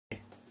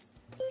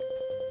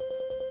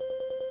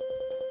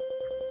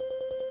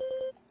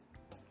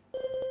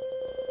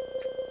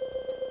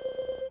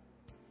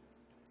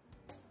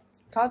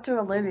Talk to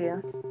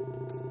Olivia.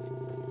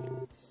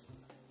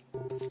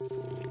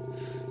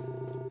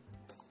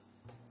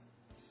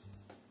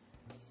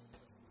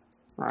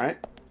 Alright.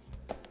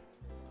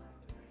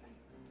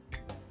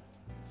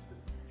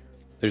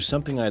 There's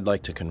something I'd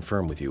like to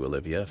confirm with you,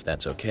 Olivia, if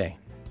that's okay.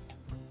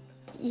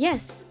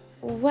 Yes.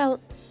 Well,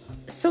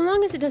 so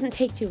long as it doesn't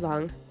take too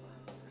long.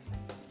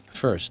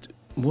 First,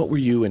 what were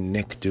you and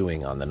Nick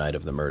doing on the night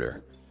of the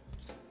murder?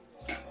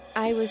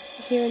 I was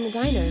here in the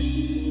diner.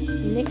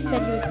 Nick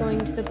said he was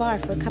going to the bar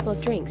for a couple of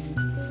drinks.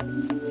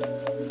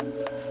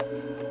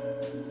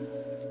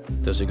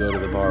 Does he go to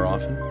the bar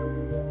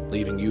often?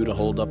 Leaving you to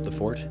hold up the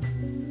fort?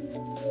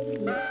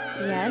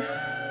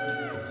 Yes.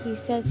 He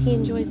says he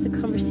enjoys the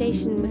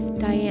conversation with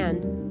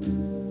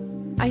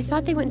Diane. I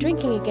thought they went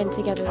drinking again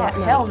together that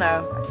night. Hell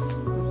no.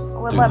 I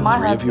would Do let the my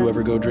three of you husband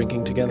ever go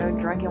drinking together? go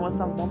drinking with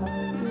some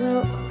woman.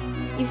 Well,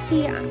 you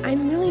see,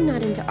 I'm really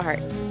not into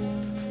art.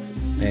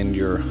 And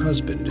your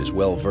husband is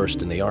well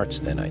versed in the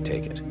arts then, I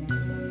take it?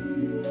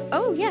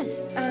 Oh,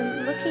 yes.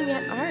 Looking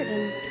at art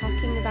and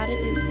talking about it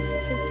is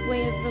his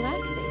way of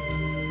relaxing.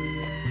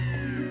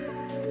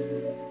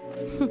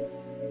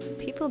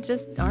 People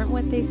just aren't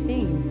what they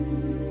seem.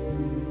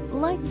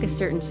 Like a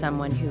certain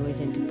someone who was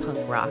into punk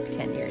rock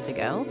 10 years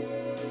ago.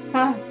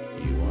 Huh.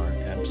 You are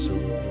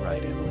absolutely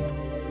right, Emily.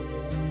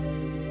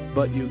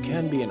 But you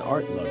can be an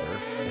art lover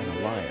and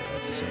a liar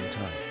at the same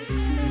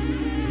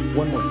time.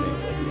 One more thing,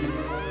 Olivia.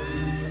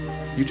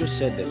 You just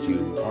said that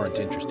you aren't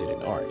interested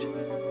in art.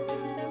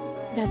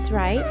 That's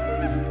right.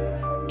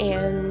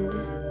 And...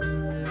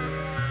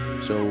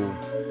 So,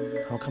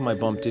 how come I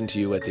bumped into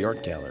you at the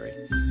art gallery?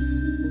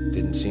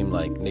 Didn't seem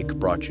like Nick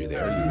brought you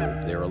there. You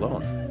were there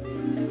alone.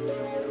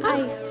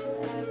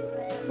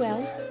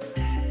 Well,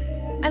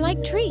 I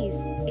like trees,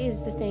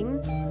 is the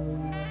thing.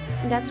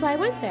 That's why I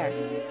went there.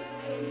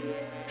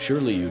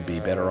 Surely you'd be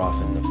better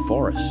off in the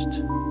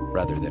forest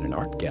rather than an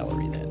art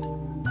gallery then.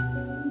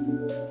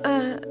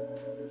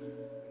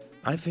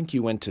 I think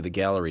you went to the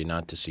gallery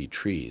not to see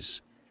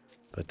trees,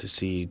 but to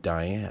see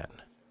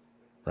Diane,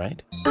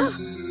 right?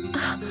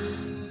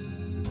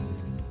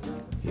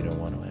 You don't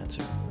want to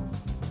answer.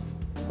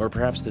 Or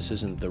perhaps this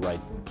isn't the right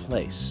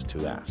place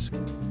to ask.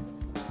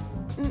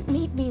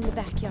 Meet me in the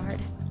backyard.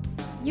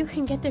 You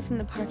can get there from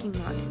the parking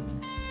lot.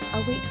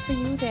 I'll wait for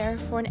you there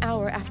for an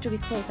hour after we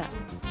close up.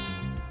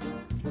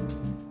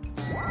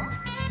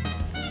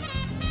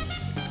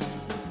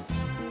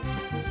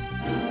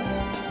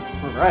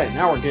 Alright,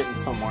 now we're getting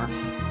somewhere.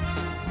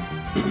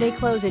 They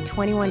close at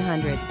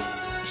 2100.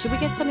 Should we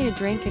get something to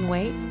drink and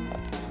wait?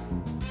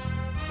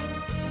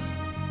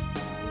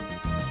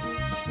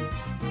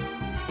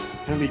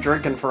 Gonna be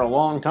drinking for a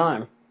long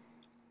time.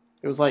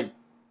 It was like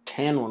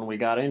 10 when we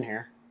got in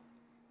here.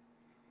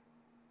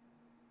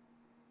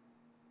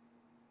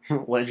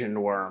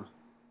 Legend worm.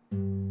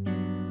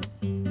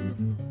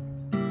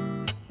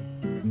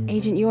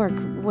 Agent York,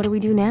 what do we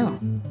do now?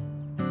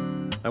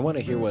 I want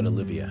to hear what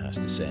Olivia has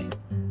to say.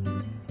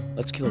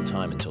 Let's kill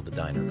time until the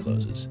diner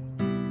closes.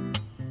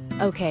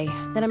 Okay,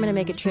 then I'm gonna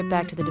make a trip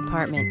back to the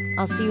department.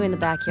 I'll see you in the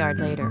backyard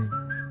later.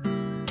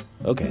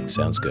 Okay,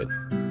 sounds good.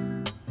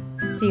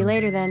 See you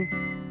later then.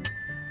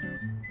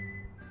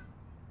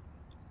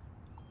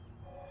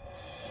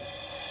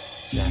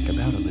 Jack,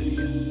 about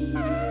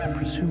Olivia. I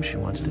presume she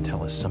wants to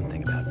tell us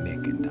something about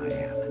Nick and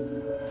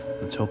Diane.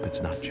 Let's hope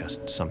it's not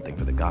just something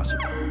for the gossip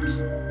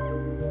columns.